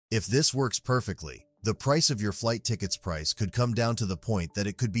If this works perfectly, the price of your flight ticket's price could come down to the point that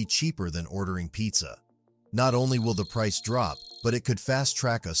it could be cheaper than ordering pizza. Not only will the price drop, but it could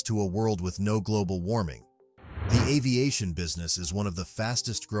fast-track us to a world with no global warming. The aviation business is one of the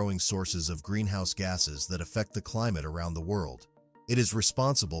fastest-growing sources of greenhouse gases that affect the climate around the world. It is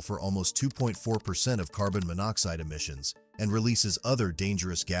responsible for almost 2.4% of carbon monoxide emissions and releases other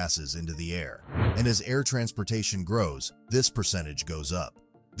dangerous gases into the air. And as air transportation grows, this percentage goes up.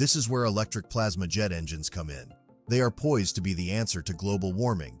 This is where electric plasma jet engines come in. They are poised to be the answer to global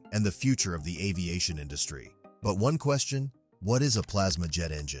warming and the future of the aviation industry. But one question, what is a plasma jet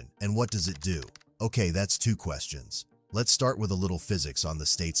engine and what does it do? Okay, that's two questions. Let's start with a little physics on the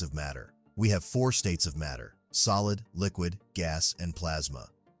states of matter. We have 4 states of matter: solid, liquid, gas, and plasma.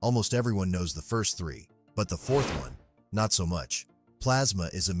 Almost everyone knows the first 3, but the fourth one, not so much. Plasma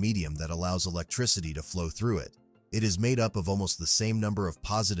is a medium that allows electricity to flow through it. It is made up of almost the same number of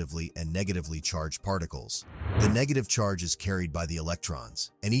positively and negatively charged particles. The negative charge is carried by the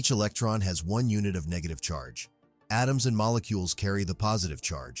electrons, and each electron has 1 unit of negative charge. Atoms and molecules carry the positive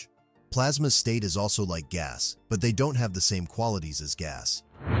charge. Plasma's state is also like gas, but they don't have the same qualities as gas.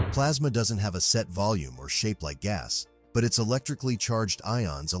 Plasma doesn't have a set volume or shape like gas, but its electrically charged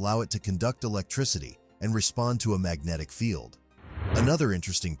ions allow it to conduct electricity and respond to a magnetic field. Another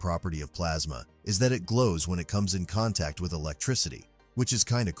interesting property of plasma is that it glows when it comes in contact with electricity, which is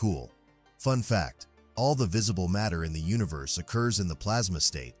kinda cool. Fun fact, all the visible matter in the universe occurs in the plasma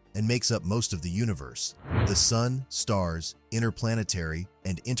state and makes up most of the universe. The sun, stars, interplanetary,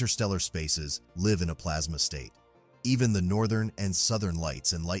 and interstellar spaces live in a plasma state. Even the northern and southern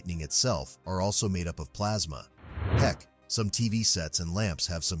lights and lightning itself are also made up of plasma. Heck, some TV sets and lamps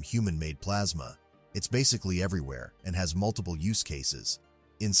have some human-made plasma. It's basically everywhere and has multiple use cases.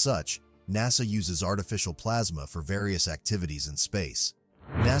 In such, NASA uses artificial plasma for various activities in space.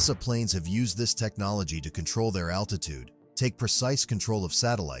 NASA planes have used this technology to control their altitude, take precise control of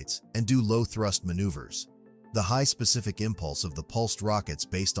satellites, and do low-thrust maneuvers. The high specific impulse of the pulsed rockets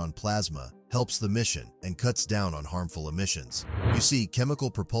based on plasma helps the mission and cuts down on harmful emissions. You see,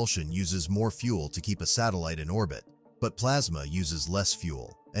 chemical propulsion uses more fuel to keep a satellite in orbit, but plasma uses less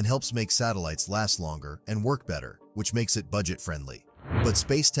fuel and helps make satellites last longer and work better, which makes it budget-friendly. But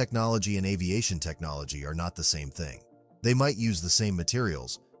space technology and aviation technology are not the same thing. They might use the same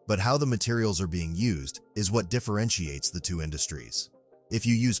materials, but how the materials are being used is what differentiates the two industries. If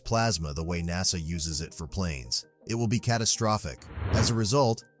you use plasma the way NASA uses it for planes, it will be catastrophic. As a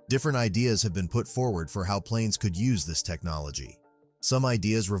result, different ideas have been put forward for how planes could use this technology. Some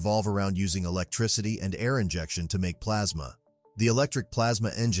ideas revolve around using electricity and air injection to make plasma. The electric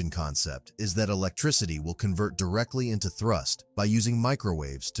plasma engine concept is that electricity will convert directly into thrust by using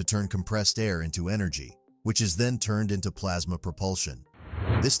microwaves to turn compressed air into energy, which is then turned into plasma propulsion.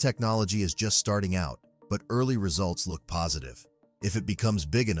 This technology is just starting out, but early results look positive. If it becomes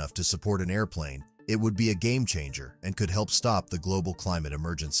big enough to support an airplane, it would be a game changer and could help stop the global climate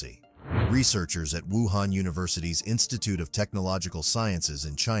emergency. Researchers at Wuhan University's Institute of Technological Sciences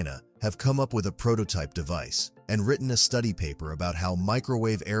in China have come up with a prototype device and written a study paper about how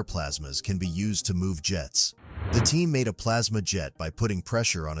microwave air plasmas can be used to move jets. The team made a plasma jet by putting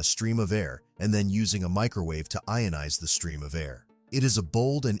pressure on a stream of air and then using a microwave to ionize the stream of air. It is a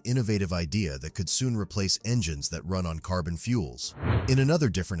bold and innovative idea that could soon replace engines that run on carbon fuels. In another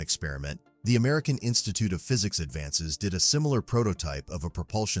different experiment, the American Institute of Physics Advances did a similar prototype of a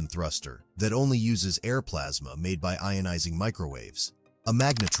propulsion thruster that only uses air plasma made by ionizing microwaves. A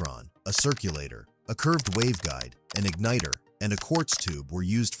magnetron, a circulator, a curved waveguide, an igniter, and a quartz tube were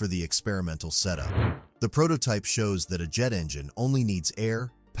used for the experimental setup. The prototype shows that a jet engine only needs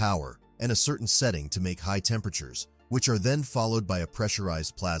air, power, and a certain setting to make high temperatures, which are then followed by a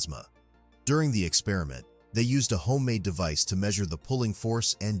pressurized plasma. During the experiment, they used a homemade device to measure the pulling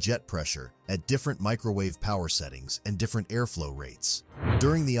force and jet pressure at different microwave power settings and different airflow rates.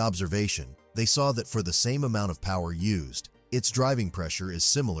 During the observation, they saw that for the same amount of power used, its driving pressure is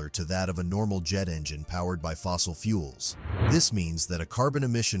similar to that of a normal jet engine powered by fossil fuels. This means that a carbon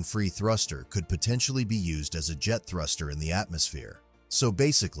emission-free thruster could potentially be used as a jet thruster in the atmosphere. So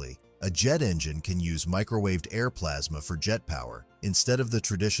basically, a jet engine can use microwaved air plasma for jet power instead of the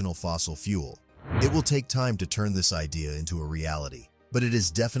traditional fossil fuel. It will take time to turn this idea into a reality, but it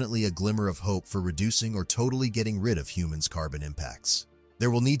is definitely a glimmer of hope for reducing or totally getting rid of humans' carbon impacts.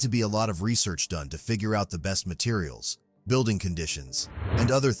 There will need to be a lot of research done to figure out the best materials, building conditions,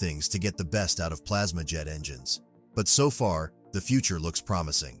 and other things to get the best out of plasma jet engines. But so far, the future looks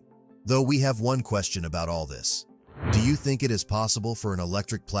promising. Though we have one question about all this. Do you think it is possible for an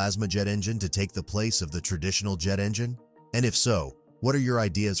electric plasma jet engine to take the place of the traditional jet engine? And if so, What are your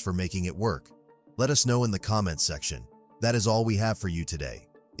ideas for making it work? Let us know in the comments section. That is all we have for you today.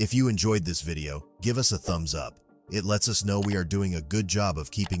 If you enjoyed this video, give us a thumbs up. It lets us know we are doing a good job of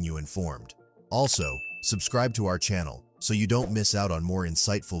keeping you informed. Also, subscribe to our channel so you don't miss out on more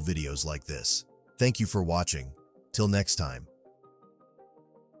insightful videos like this. Thank you for watching. Till next time.